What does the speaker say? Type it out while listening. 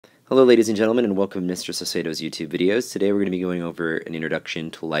Hello ladies and gentlemen, and welcome to Mr. Sosato's YouTube videos. Today we're going to be going over an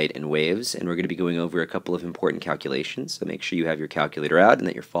introduction to light and waves, and we're going to be going over a couple of important calculations, so make sure you have your calculator out and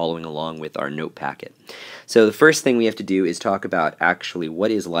that you're following along with our note packet. So the first thing we have to do is talk about actually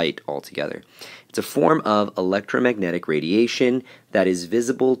what is light altogether. It's a form of electromagnetic radiation that is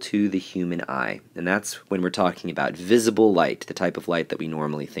visible to the human eye, and that's when we're talking about visible light, the type of light that we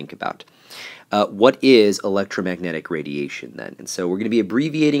normally think about. What is electromagnetic radiation then? And so we're going to be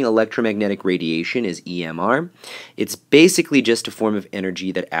abbreviating electromagnetic radiation as EMR. It's basically just a form of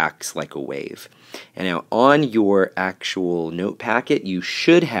energy that acts like a wave. And now on your actual note packet you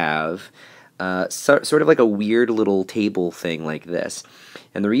should have sort of like a weird little table thing like this.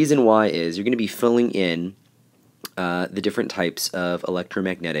 And the reason why is you're going to be filling in the different types of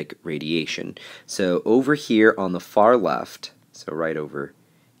electromagnetic radiation. So over here on the far left, so right over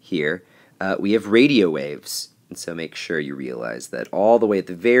here, we have radio waves, and so make sure you realize that all the way at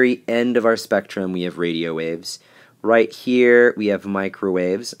the very end of our spectrum we have radio waves. Right here we have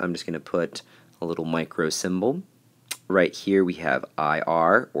microwaves. I'm just going to put a little micro symbol. Right here we have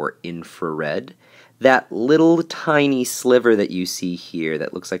IR, or infrared. That little tiny sliver that you see here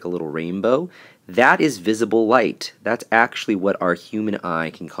that looks like a little rainbow, that is visible light. That's actually what our human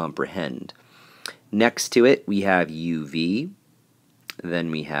eye can comprehend. Next to it we have UV, then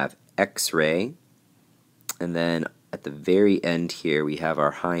we have X-ray, and then at the very end here we have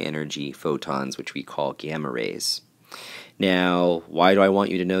our high energy photons, which we call gamma rays. Now, why do I want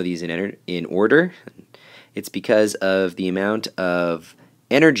you to know these in order? It's because of the amount of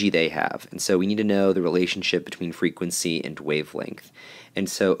energy they have, and so we need to know the relationship between frequency and wavelength. And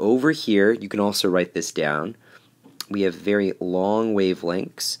so over here, you can also write this down, we have very long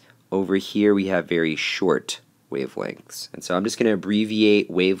wavelengths. Over here we have very short wavelengths. And so I'm just going to abbreviate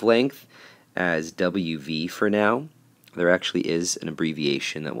wavelength as WV for now. There actually is an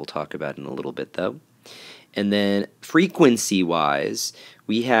abbreviation that we'll talk about in a little bit though. And then frequency-wise,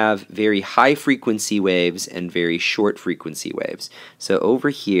 we have very high frequency waves and very short frequency waves. So over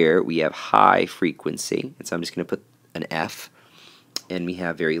here we have high frequency, and so I'm just going to put an F, and we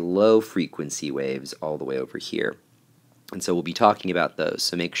have very low frequency waves all the way over here. And so we'll be talking about those,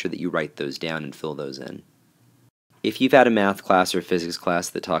 so make sure that you write those down and fill those in. If you've had a math class or physics class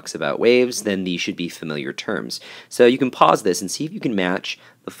that talks about waves, then these should be familiar terms. So you can pause this and see if you can match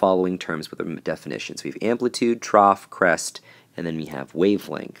the following terms with the definitions. We have amplitude, trough, crest, and then we have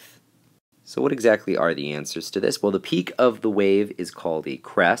wavelength. So what exactly are the answers to this? Well, the peak of the wave is called a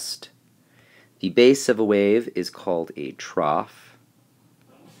crest. The base of a wave is called a trough.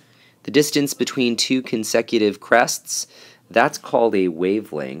 The distance between two consecutive crests, that's called a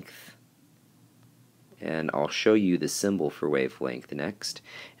wavelength. And I'll show you the symbol for wavelength next.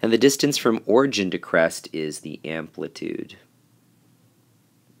 And the distance from origin to crest is the amplitude.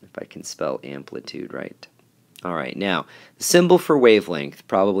 If I can spell amplitude right. Alright, now, the symbol for wavelength,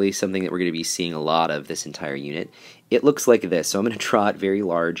 probably something that we're going to be seeing a lot of this entire unit. It looks like this, so I'm going to draw it very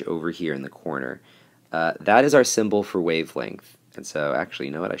large over here in the corner. That is our symbol for wavelength. And so, actually,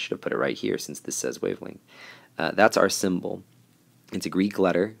 you know what, I should have put it right here since this says wavelength. That's our symbol. It's a Greek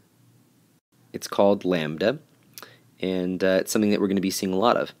letter. It's called lambda, and it's something that we're going to be seeing a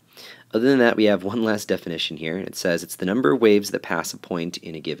lot of. Other than that, we have one last definition here. It says it's the number of waves that pass a point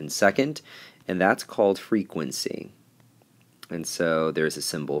in a given second, and that's called frequency. And so there's a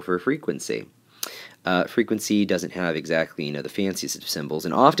symbol for frequency. Frequency doesn't have exactly, the fanciest of symbols,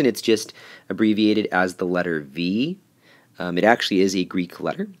 and often it's just abbreviated as the letter V. It actually is a Greek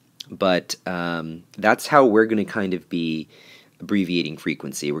letter, but that's how we're going to kind of be abbreviating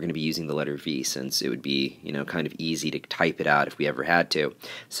frequency. We're going to be using the letter V since it would be, kind of easy to type it out if we ever had to.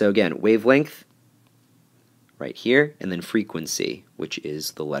 So again, wavelength right here, and then frequency, which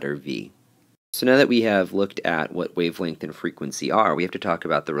is the letter V. So now that we have looked at what wavelength and frequency are, we have to talk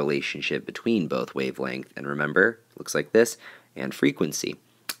about the relationship between both wavelength and, remember, it looks like this, and frequency.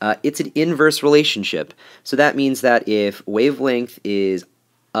 It's an inverse relationship. So that means that if wavelength is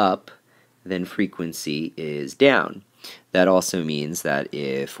up, then frequency is down. That also means that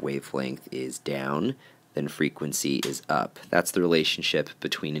if wavelength is down, then frequency is up. That's the relationship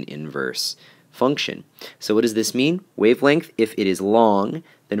between an inverse function. So what does this mean? Wavelength, if it is long,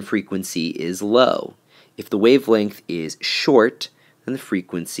 then frequency is low. If the wavelength is short, then the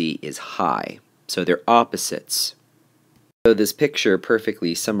frequency is high. So they're opposites. So this picture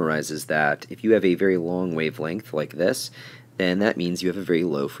perfectly summarizes that if you have a very long wavelength like this, then that means you have a very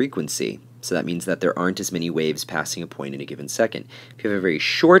low frequency. So that means that there aren't as many waves passing a point in a given second. If you have a very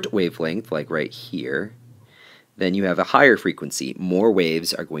short wavelength, like right here, then you have a higher frequency. More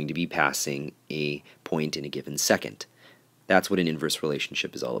waves are going to be passing a point in a given second. That's what an inverse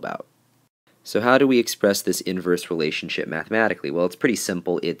relationship is all about. So how do we express this inverse relationship mathematically? Well, it's pretty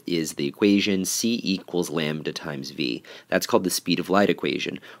simple. It is the equation c equals lambda times v. That's called the speed of light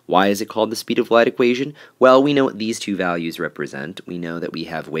equation. Why is it called the speed of light equation? Well, we know what these two values represent. We know that we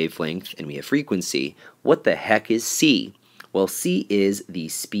have wavelength and we have frequency. What the heck is c? Well, c is the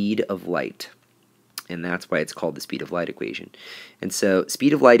speed of light, and that's why it's called the speed of light equation. And so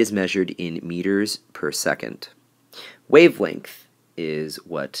speed of light is measured in meters per second. Wavelength is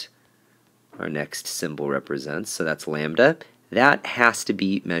what our next symbol represents, so that's lambda. That has to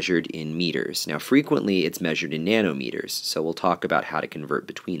be measured in meters. Now frequently it's measured in nanometers, so we'll talk about how to convert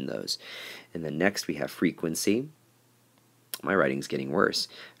between those. And then next we have frequency. My writing's getting worse.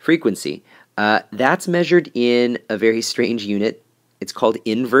 Frequency, that's measured in a very strange unit. It's called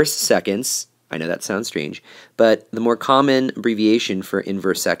inverse seconds. I know that sounds strange, but the more common abbreviation for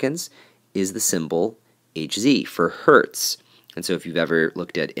inverse seconds is the symbol Hz for hertz. And so if you've ever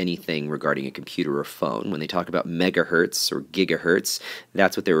looked at anything regarding a computer or phone, when they talk about megahertz or gigahertz,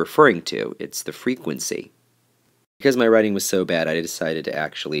 that's what they're referring to. It's the frequency. Because my writing was so bad, I decided to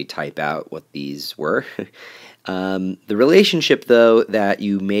actually type out what these were. The relationship, though, that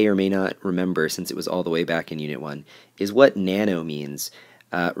you may or may not remember, since it was all the way back in Unit 1, is what nano means.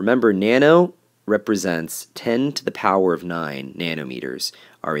 Remember, nano represents 10 to the power of 9 nanometers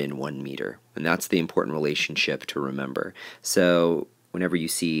are in 1 meter. And that's the important relationship to remember. So whenever you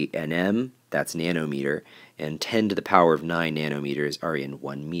see nm, that's nanometer, and 10 to the power of 9 nanometers are in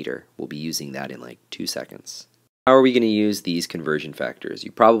 1 meter. We'll be using that in like 2 seconds. How are we going to use these conversion factors?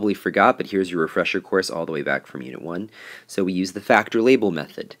 You probably forgot, but here's your refresher course all the way back from Unit 1. So we use the factor label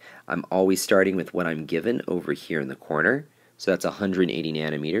method. I'm always starting with what I'm given over here in the corner. So that's 180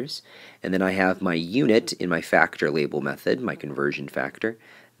 nanometers. And then I have my unit in my factor label method, my conversion factor,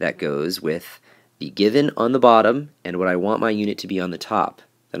 that goes with the given on the bottom and what I want my unit to be on the top.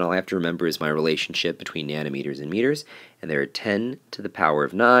 Then all I have to remember is my relationship between nanometers and meters, and there are 10 to the power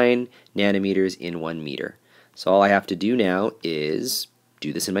of 9 nanometers in 1 meter. So all I have to do now is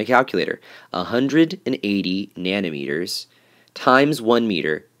do this in my calculator. 180 nanometers times 1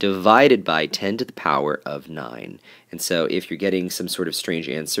 meter divided by 10 to the power of 9. And so if you're getting some sort of strange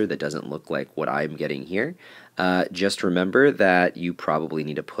answer that doesn't look like what I'm getting here, just remember that you probably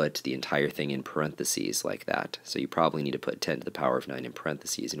need to put the entire thing in parentheses like that. So you probably need to put 10 to the power of 9 in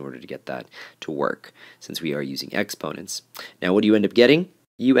parentheses in order to get that to work, since we are using exponents. Now what do you end up getting?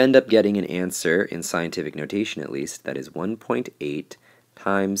 You end up getting an answer, in scientific notation at least, that is 1.8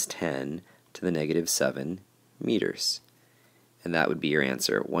 times 10 to the negative 7 meters. And that would be your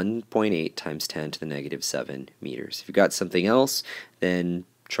answer, 1.8 times 10 to the negative 7 meters. If you've got something else, then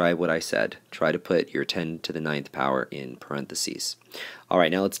try what I said. Try to put your 10 to the 9th power in parentheses.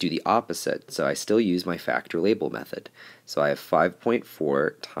 Alright, now let's do the opposite. So I still use my factor label method. So I have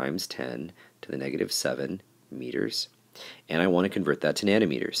 5.4 times 10 to the negative 7 meters. And I want to convert that to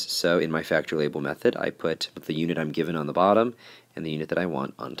nanometers. So in my factor label method, I put the unit I'm given on the bottom and the unit that I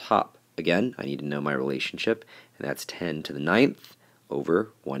want on top. Again, I need to know my relationship, and that's 10 to the 9th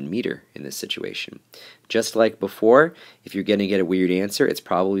over 1 meter in this situation. Just like before, if you're going to get a weird answer, it's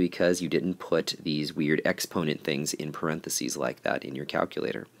probably because you didn't put these weird exponent things in parentheses like that in your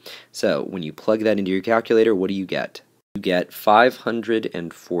calculator. So when you plug that into your calculator, what do you get? You get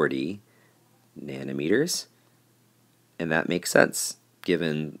 540 nanometers, and that makes sense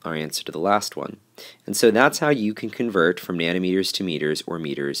given our answer to the last one. And so that's how you can convert from nanometers to meters or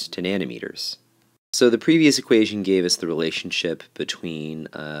meters to nanometers. So the previous equation gave us the relationship between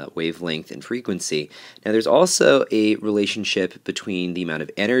wavelength and frequency. Now there's also a relationship between the amount of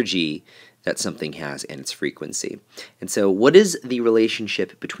energy that something has and its frequency. And so what is the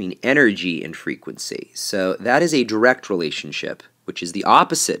relationship between energy and frequency? So that is a direct relationship, which is the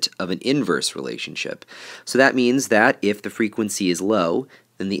opposite of an inverse relationship. So that means that if the frequency is low,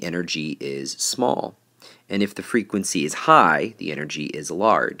 then the energy is small. And if the frequency is high, the energy is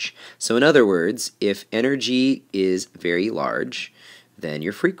large. So in other words, if energy is very large, then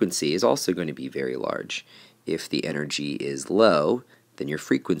your frequency is also going to be very large. If the energy is low, then your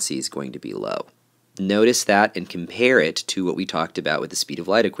frequency is going to be low. Notice that and compare it to what we talked about with the speed of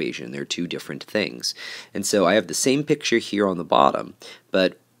light equation. They're two different things. And so I have the same picture here on the bottom,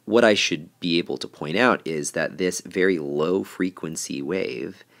 but what I should be able to point out is that this very low frequency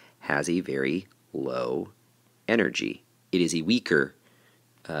wave has a very low energy. It is a weaker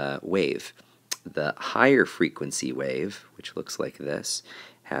wave. The higher frequency wave, which looks like this,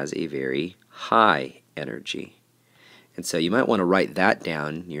 has a very high energy. And so you might want to write that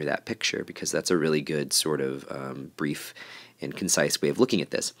down near that picture, because that's a really good sort of brief and concise way of looking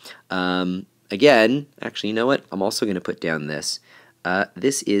at this. again, actually, you know what? I'm also going to put down this.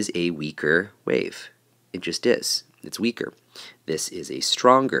 This is a weaker wave. It just is. It's weaker. This is a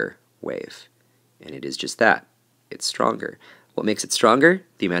stronger wave, and it is just that. It's stronger. What makes it stronger?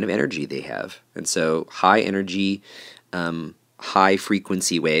 The amount of energy they have. And so high energy, high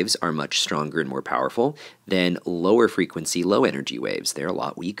frequency waves are much stronger and more powerful than lower frequency, low energy waves. They're a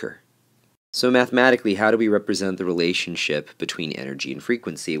lot weaker. So mathematically, how do we represent the relationship between energy and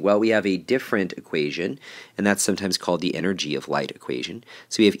frequency? Well, we have a different equation, and that's sometimes called the energy of light equation.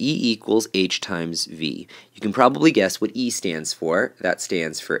 So we have E equals h times v. You can probably guess what E stands for. That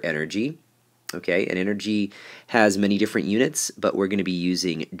stands for energy. Okay, and energy has many different units, but we're going to be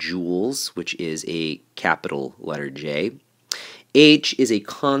using joules, which is a capital letter J. H is a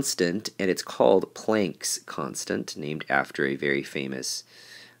constant, and it's called Planck's constant, named after a very famous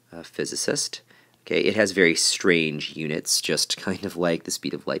physicist. Okay, it has very strange units, just kind of like the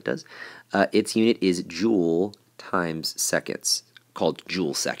speed of light does. Its unit is joule times seconds, called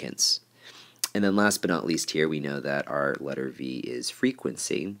joule seconds. And then last but not least here, we know that our letter V is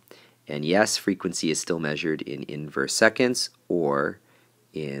frequency. And yes, frequency is still measured in inverse seconds or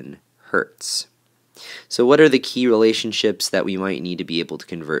in hertz. So what are the key relationships that we might need to be able to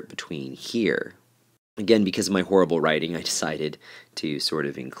convert between here? Again, because of my horrible writing, I decided to sort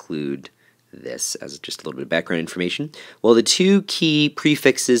of include this as just a little bit of background information. Well, the two key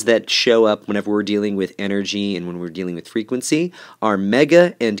prefixes that show up whenever we're dealing with energy and when we're dealing with frequency are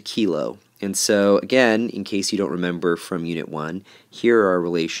mega and kilo. And so, again, in case you don't remember from Unit 1, here are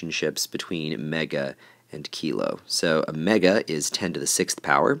relationships between mega and kilo. So a mega is 10 to the 6th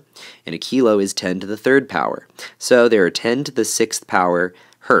power, and a kilo is 10 to the 3rd power. So there are 10 to the 6th power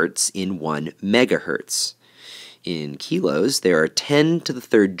hertz in 1 megahertz. In kilos, there are 10 to the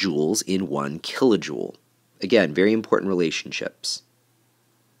 3rd joules in 1 kilojoule. Again, very important relationships.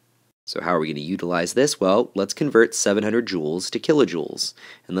 So how are we going to utilize this? Well, let's convert 700 joules to kilojoules,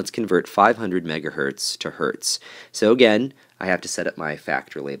 and let's convert 500 megahertz to hertz. So again, I have to set up my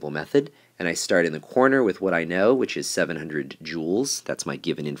factor label method, and I start in the corner with what I know, which is 700 joules. That's my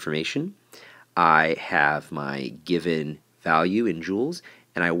given information. I have my given value in joules,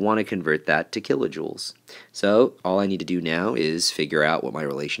 and I want to convert that to kilojoules. So all I need to do now is figure out what my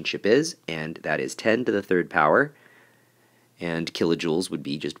relationship is, and that is 10 to the 3rd power, and kilojoules would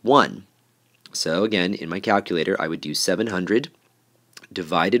be just 1. So again, in my calculator, I would do 700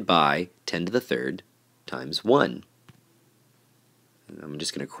 divided by 10 to the 3rd times 1. And I'm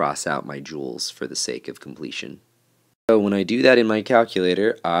just going to cross out my joules for the sake of completion. So when I do that in my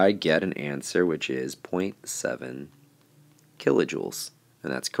calculator, I get an answer which is 0.7 kilojoules.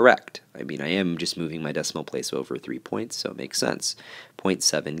 And that's correct. I mean, I am just moving my decimal place over 3 points, so it makes sense.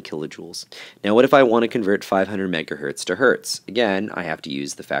 0.7 kilojoules. Now, what if I want to convert 500 megahertz to hertz? Again, I have to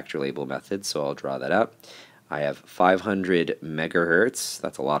use the factor label method, so I'll draw that out. I have 500 megahertz.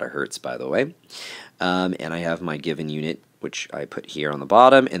 That's a lot of hertz, by the way. And I have my given unit, which I put here on the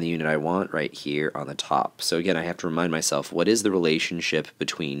bottom, and the unit I want right here on the top. So again, I have to remind myself, what is the relationship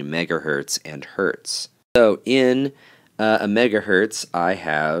between megahertz and hertz? So in a megahertz, I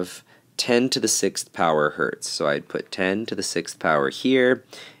have 10 to the 6th power hertz. So I'd put 10 to the 6th power here,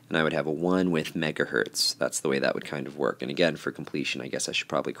 and I would have a 1 with megahertz. That's the way that would kind of work. And again, for completion, I guess I should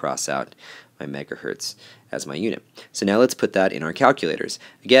probably cross out my megahertz as my unit. So now let's put that in our calculators.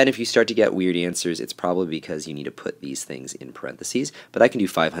 Again, if you start to get weird answers, it's probably because you need to put these things in parentheses. But I can do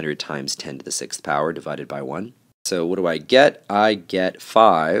 500 times 10 to the 6th power divided by 1. So what do I get? I get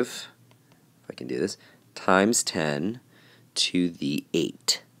 5, if I can do this, times 10 to the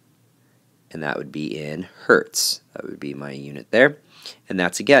 8. And that would be in hertz. That would be my unit there. And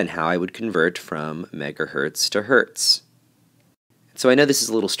that's, again, how I would convert from megahertz to hertz. So I know this is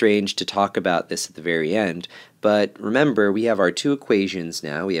a little strange to talk about this at the very end, but remember, we have our two equations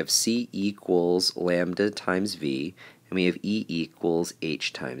now. We have C equals lambda times V, and we have E equals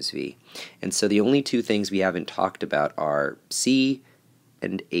H times V. And so the only two things we haven't talked about are C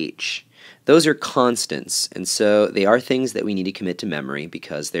and H. Those are constants, and so they are things that we need to commit to memory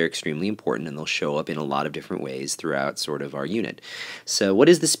because they're extremely important and they'll show up in a lot of different ways throughout sort of our unit. So what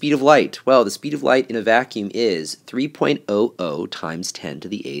is the speed of light? Well, the speed of light in a vacuum is 3.00 times 10 to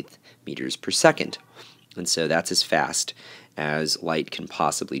the 8th meters per second. And so that's as fast as light can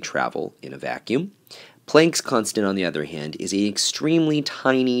possibly travel in a vacuum. Planck's constant, on the other hand, is an extremely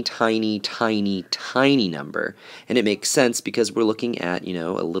tiny, tiny, tiny, tiny number. And it makes sense because we're looking at,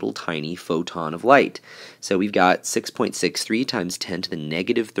 a little tiny photon of light. So we've got 6.63 times 10 to the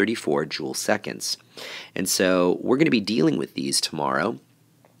negative 34 joule seconds. And so we're going to be dealing with these tomorrow.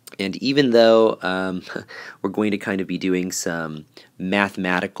 And even though we're going to kind of be doing some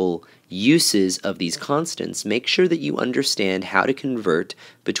mathematical uses of these constants, make sure that you understand how to convert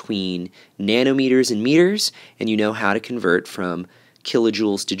between nanometers and meters, and you know how to convert from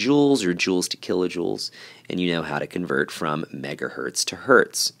kilojoules to joules or joules to kilojoules, and you know how to convert from megahertz to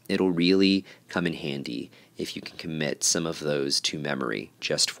hertz. It'll really come in handy if you can commit some of those to memory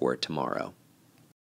just for tomorrow.